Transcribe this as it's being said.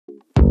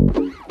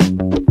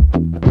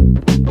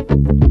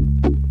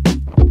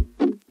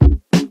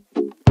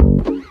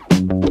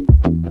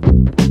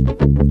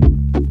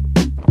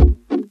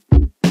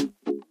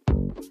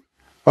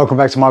Welcome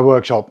back to my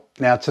workshop.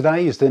 Now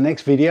today is the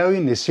next video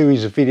in this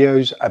series of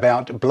videos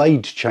about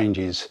blade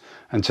changes,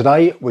 and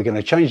today we're going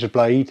to change the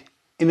blade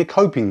in a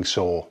coping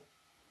saw.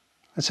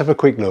 Let's have a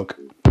quick look.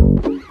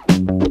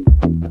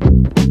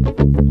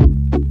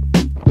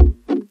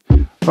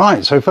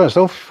 Right, so first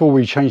off, before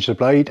we change the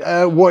blade,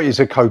 what is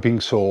a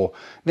coping saw?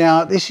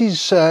 Now this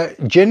is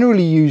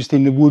generally used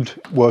in the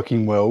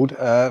woodworking world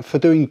for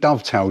doing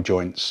dovetail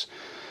joints.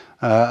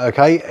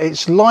 Okay,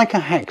 it's like a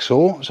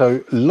hacksaw,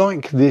 so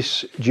like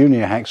this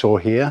junior hacksaw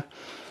here,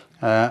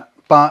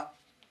 but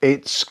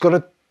it's got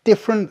a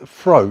different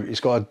throat. It's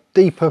got a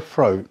deeper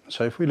throat.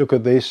 So if we look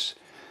at this,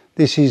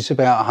 this is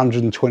about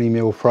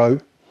 120mm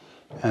throat,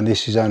 and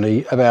this is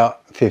only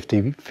about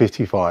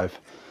 55.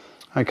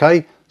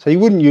 Okay, so you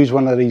wouldn't use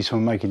one of these for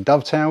making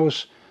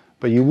dovetails,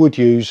 but you would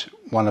use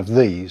one of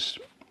these.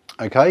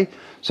 Okay,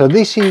 so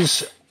this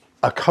is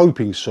a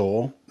coping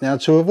saw. Now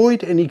to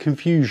avoid any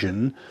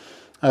confusion,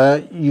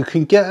 you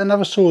can get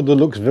another saw that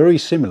looks very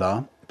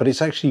similar, but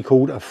it's actually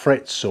called a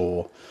fret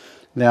saw.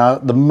 Now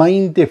the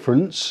main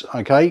difference,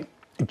 okay,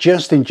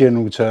 just in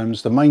general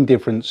terms, the main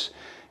difference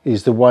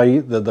is the way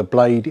that the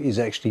blade is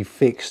actually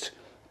fixed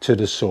to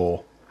the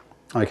saw.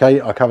 Okay,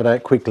 I'll cover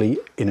that quickly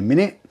in a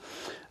minute.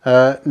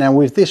 Now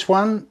with this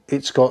one,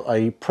 it's got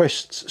a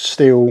pressed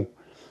steel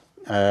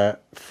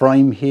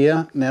frame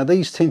here. Now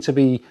these tend to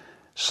be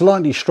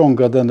slightly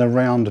stronger than the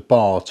round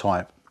bar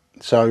type.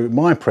 So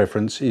my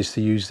preference is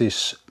to use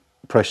this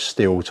pressed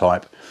steel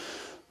type.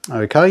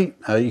 Okay,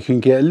 you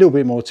can get a little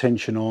bit more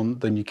tension on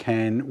than you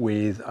can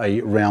with a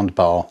round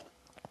bar.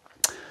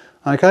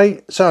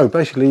 Okay, so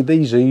basically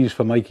these are used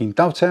for making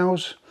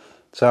dovetails.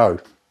 So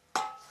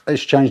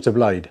let's change the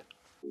blade.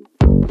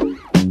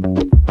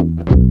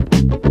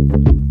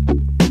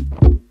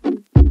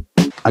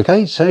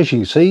 Okay, so as you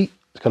can see,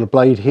 it's got a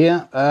blade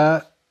here.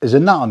 There's a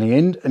nut on the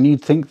end, and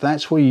you'd think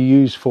that's what you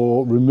use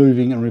for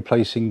removing and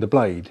replacing the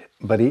blade,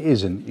 but it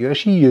isn't. You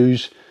actually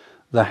use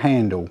the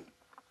handle.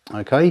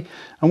 Okay,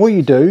 and what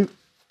you do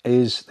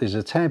is there's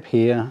a tab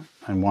here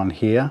and one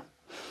here,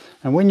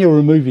 and when you're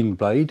removing the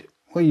blade,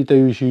 what you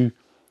do is you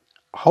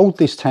hold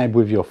this tab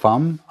with your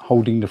thumb,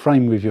 holding the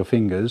frame with your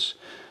fingers,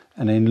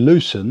 and then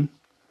loosen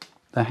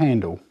the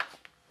handle.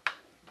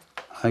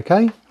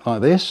 Okay,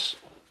 like this.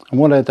 And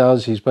what that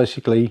does is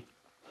basically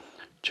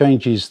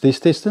changes this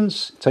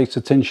distance, takes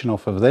the tension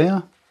off of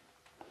there.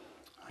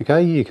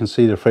 Okay, you can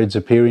see the threads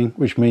appearing,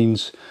 which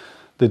means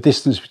the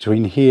distance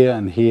between here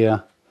and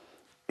here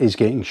is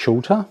getting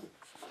shorter,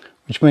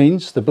 which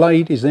means the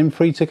blade is then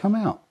free to come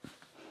out.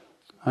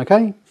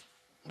 Okay,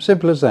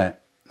 simple as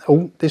that.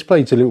 Oh, this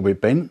blade's a little bit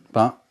bent,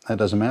 but that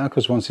doesn't matter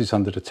because once it's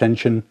under the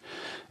tension,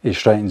 it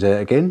straightens out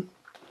again.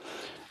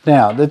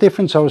 Now, the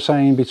difference I was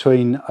saying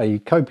between a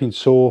coping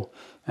saw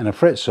and a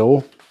fret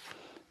saw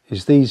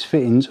is these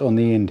fittings on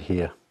the end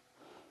here.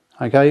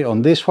 Okay,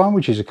 on this one,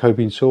 which is a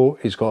coping saw,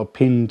 it's got a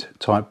pinned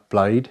type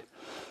blade,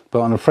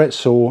 but on a fret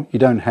saw you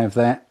don't have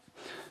that,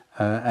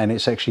 and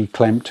it's actually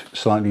clamped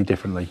slightly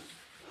differently.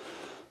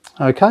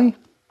 Okay,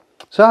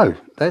 so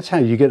that's how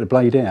you get the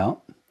blade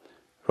out.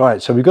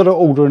 Right, so we've got to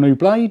order a new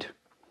blade.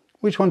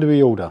 Which one do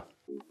we order?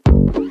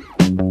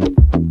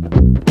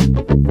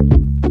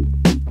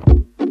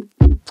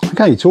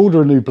 Okay, to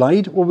order a new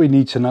blade, what we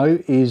need to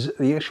know is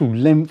the actual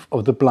length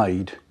of the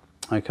blade.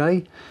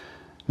 Okay,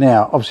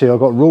 now obviously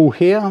I've got a rule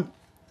here.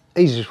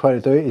 Easiest way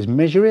to do it is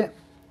measure it.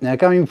 Now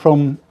going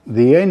from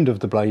the end of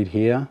the blade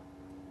here,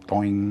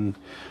 boing,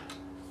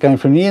 going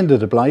from the end of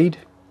the blade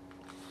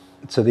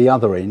to the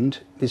other end,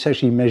 this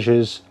actually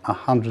measures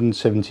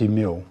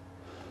 170mm.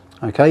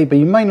 Okay, but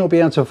you may not be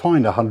able to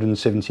find a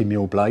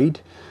 170mm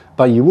blade,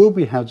 but you will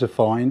be able to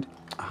find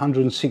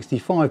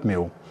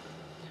 165mm.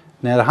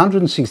 Now the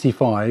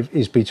 165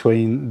 is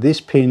between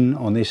this pin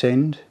on this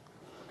end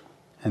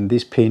and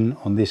this pin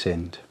on this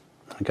end.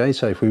 Okay,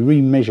 so if we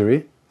re-measure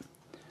it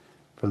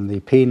from the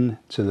pin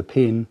to the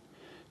pin,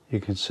 you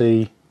can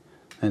see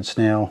it's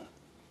now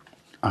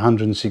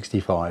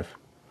 165.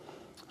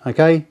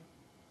 Okay,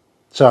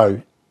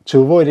 so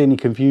to avoid any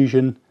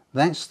confusion,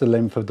 that's the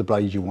length of the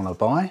blade you want to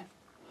buy.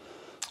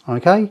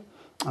 Okay,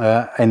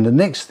 and the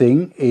next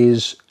thing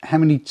is how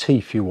many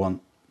teeth you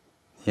want.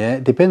 Yeah,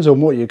 it depends on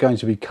what you're going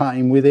to be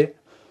cutting with it,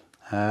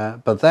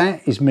 but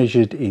that is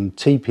measured in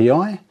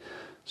TPI.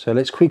 So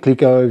let's quickly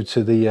go over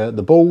to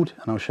the board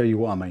and I'll show you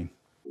what I mean.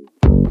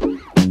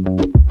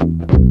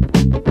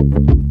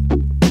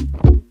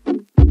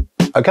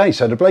 Okay,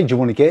 so the blade you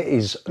want to get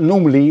is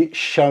normally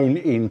shown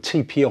in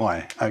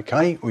TPI,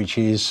 okay, which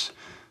is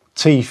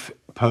teeth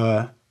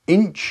per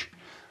inch.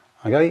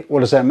 Okay, what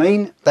does that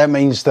mean? That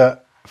means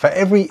that for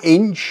every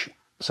inch,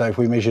 so if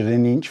we measured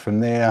an inch from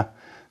there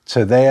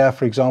to there,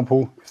 for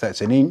example, if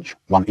that's an inch,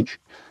 1 inch,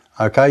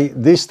 okay,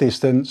 this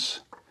distance,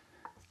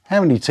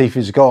 how many teeth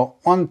has it got?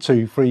 1,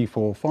 2, 3,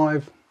 4,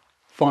 5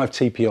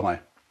 TPI.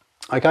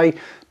 Okay,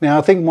 now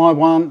I think my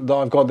one that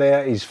I've got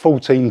there is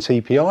 14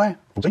 TPI.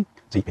 14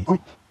 TPI.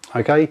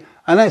 Okay,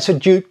 and that's a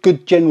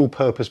good general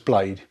purpose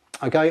blade.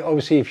 Okay,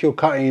 obviously if you're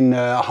cutting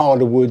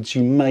harder woods,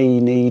 you may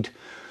need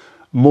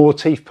more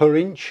teeth per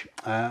inch.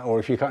 or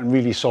if you're cutting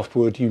really soft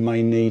wood, you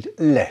may need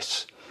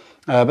less.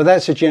 But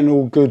that's a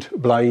general good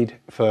blade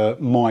for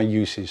my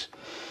uses.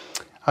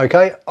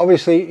 Okay,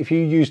 obviously if you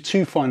use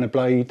too fine a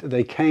blade,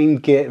 they can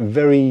get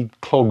very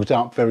clogged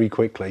up very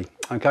quickly.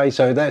 Okay,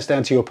 so that's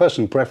down to your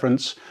personal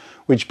preference,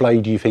 which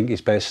blade you think is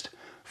best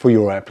for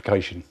your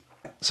application.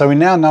 So we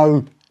now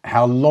know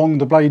how long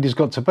the blade has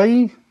got to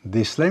be,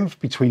 this length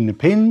between the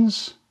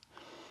pins.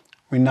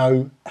 We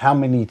know how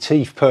many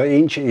teeth per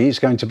inch it is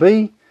going to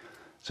be.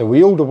 So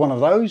we order one of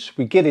those,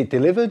 we get it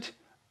delivered,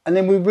 and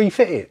then we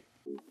refit it.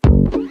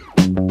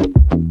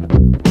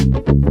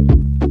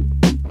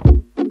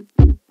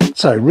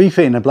 So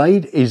refitting a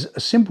blade is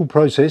a simple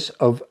process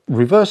of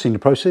reversing the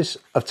process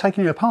of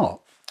taking it apart.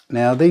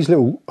 Now these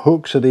little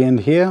hooks at the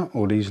end here,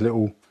 or these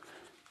little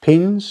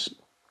pins,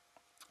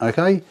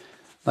 okay,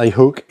 they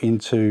hook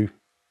into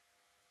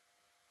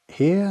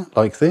here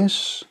like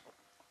this,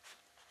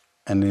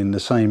 and then the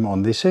same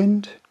on this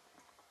end.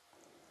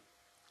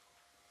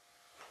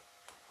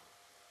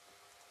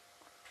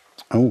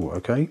 Oh,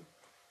 okay,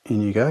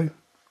 in you go.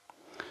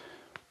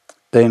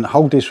 Then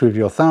hold this with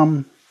your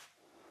thumb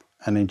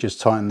and then just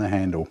tighten the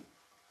handle.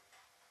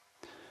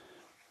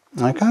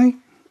 Okay,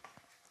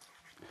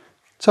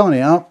 tighten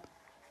it up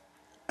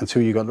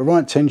until you've got the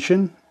right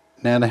tension.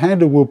 Now the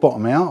handle will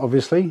bottom out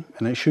obviously,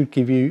 and it should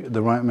give you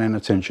the right amount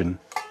of tension.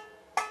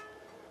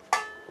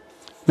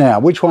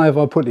 Now, which way have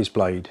I put this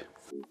blade?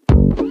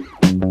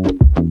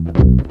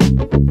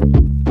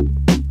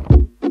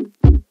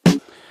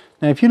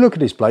 Now if you look at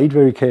this blade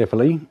very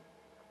carefully,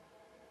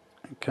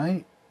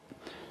 okay,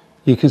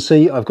 you can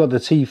see I've got the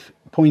teeth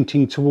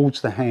pointing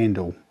towards the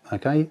handle.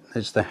 Okay,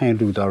 that's the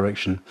handle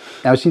direction.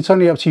 Now it's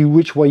entirely up to you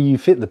which way you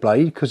fit the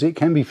blade, because it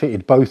can be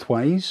fitted both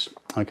ways.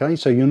 Okay,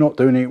 so you're not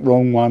doing it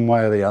wrong one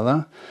way or the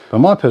other. But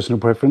my personal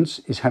preference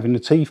is having the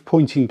teeth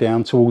pointing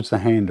down towards the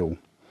handle.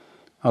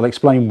 I'll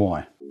explain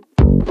why.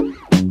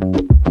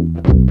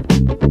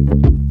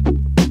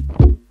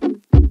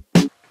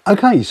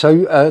 Okay,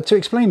 so to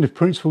explain the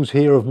principles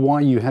here of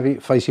why you have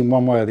it facing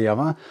one way or the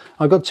other,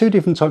 I've got two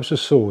different types of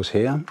saws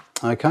here.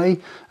 Okay,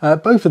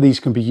 both of these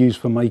can be used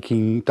for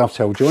making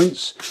dovetail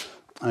joints.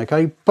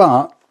 Okay,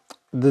 but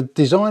the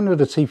design of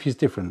the teeth is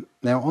different.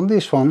 Now on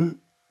this one,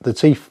 the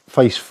teeth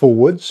face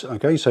forwards,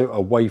 okay, so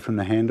away from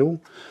the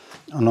handle.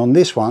 And on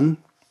this one,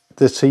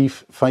 the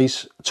teeth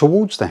face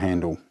towards the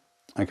handle.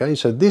 Okay,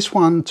 so this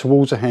one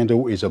towards the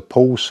handle is a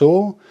pull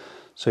saw.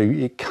 So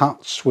it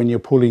cuts when you're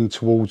pulling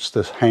towards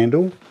the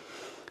handle,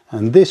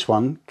 and this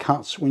one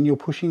cuts when you're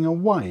pushing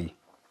away.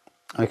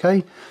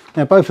 Okay,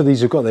 now both of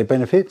these have got their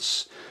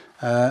benefits,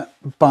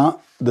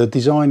 but the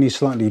design is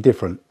slightly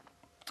different.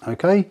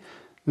 Okay,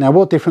 now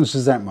what difference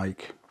does that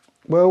make?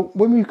 Well,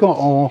 when we've got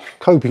our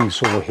coping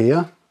saw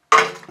here,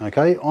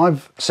 okay,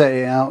 I've set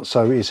it out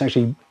so it's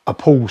actually a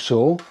pull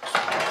saw.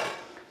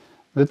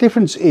 The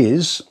difference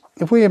is,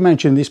 if we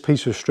imagine this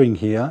piece of string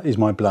here is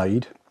my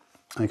blade,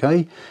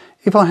 okay,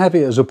 if I have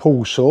it as a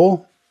pull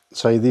saw,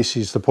 say this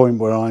is the point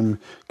where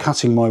I'm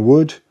cutting my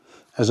wood,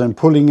 as I'm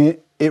pulling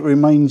it, it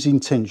remains in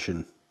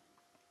tension,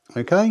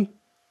 okay?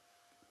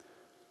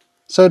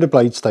 So the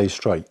blade stays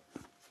straight.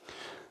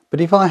 But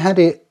if I had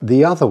it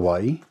the other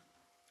way,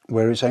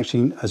 where it's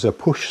actually as a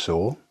push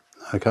saw,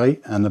 okay,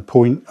 and the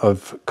point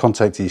of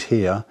contact is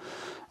here,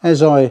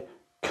 as I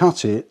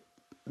cut it,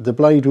 the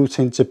blade will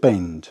tend to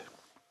bend,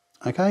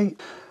 okay?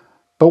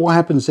 But what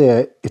happens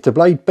there, if the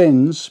blade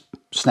bends,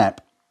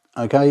 snap.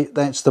 Okay,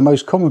 that's the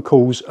most common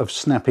cause of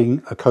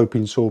snapping a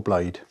coping saw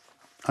blade.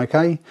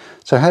 Okay,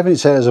 so having it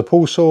set as a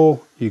pull saw,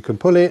 you can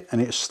pull it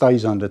and it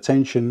stays under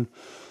tension.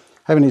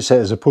 Having it set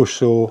as a push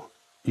saw,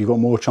 you've got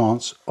more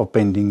chance of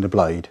bending the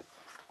blade.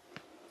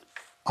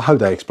 I hope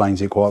that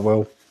explains it quite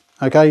well.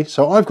 Okay,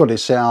 so I've got it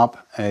set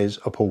up as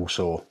a pull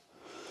saw.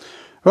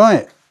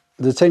 Right,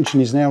 the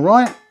tension is now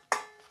right.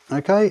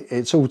 Okay,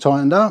 it's all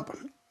tightened up.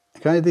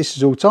 Okay, this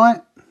is all tight.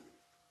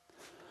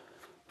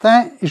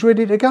 That is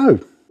ready to go.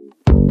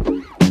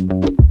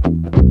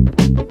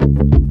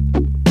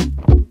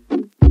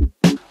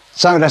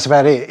 So that's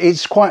about it.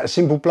 It's quite a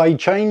simple blade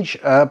change,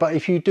 but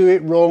if you do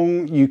it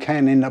wrong, you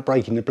can end up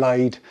breaking the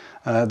blade.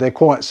 They're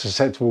quite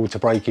susceptible to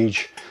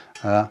breakage.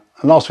 And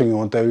last thing you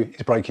want to do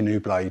is break a new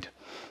blade.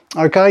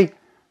 Okay,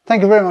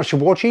 thank you very much for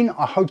watching.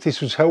 I hope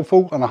this was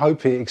helpful and I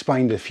hope it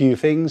explained a few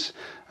things.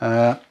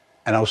 And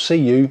I'll see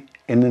you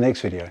in the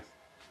next video.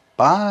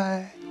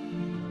 Bye.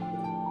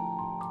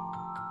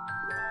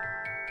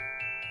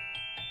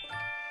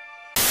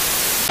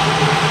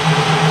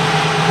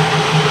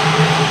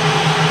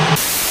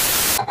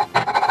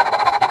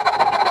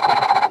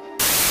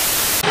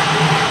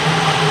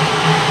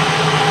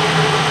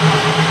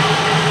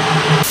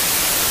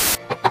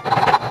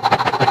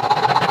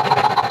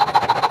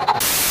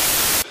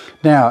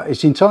 Now,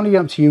 it's entirely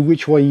up to you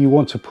which way you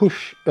want to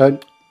push. On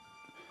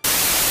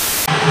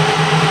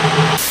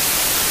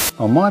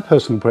my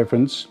personal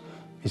preference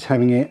is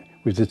having it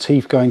with the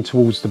teeth going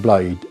towards the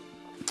blade.